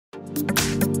Hi!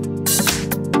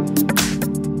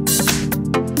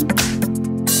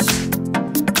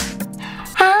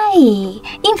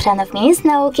 In front of me is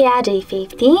Nokia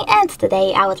G11 and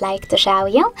today I would like to show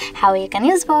you how you can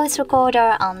use voice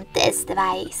recorder on this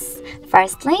device.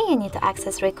 Firstly, you need to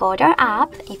access Recorder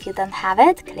app. If you don't have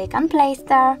it, click on Play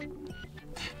Store.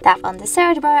 Tap on the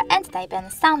search bar and type in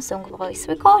Samsung Voice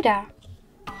Recorder.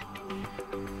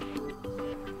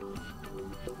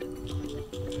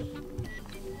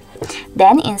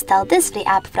 Then install this free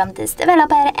app from this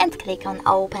developer and click on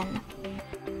Open.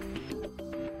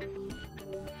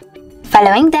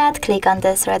 Following that, click on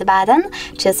this red button,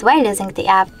 choose while using the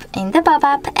app in the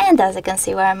pop-up, and as you can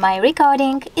see where my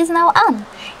recording is now on.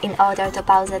 In order to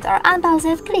pause it or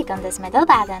unpause it, click on this middle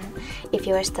button. If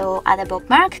you wish to add a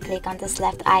bookmark, click on this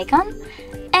left icon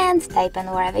and type in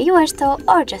wherever you wish to,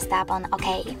 or just tap on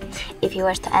OK. If you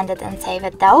wish to end it and save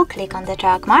it though, click on the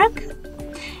track mark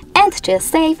and choose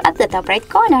Save at the top right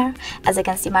corner. As you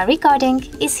can see, my recording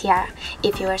is here.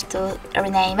 If you wish to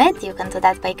rename it, you can do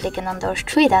that by clicking on those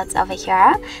three dots over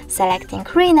here, selecting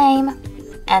Rename,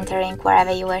 entering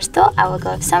wherever you wish to. I will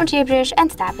go with some gibberish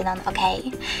and tapping on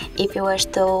OK. If you wish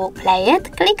to play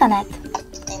it, click on it.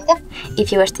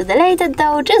 If you wish to delete it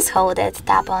though, just hold it,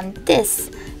 tap on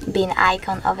this bin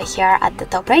icon over here at the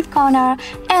top right corner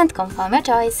and confirm your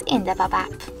choice in the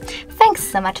pop-up. Thanks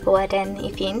so much for watching.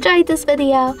 If you enjoyed this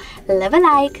video, leave a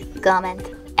like,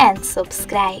 comment and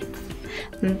subscribe.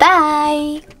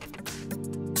 Bye!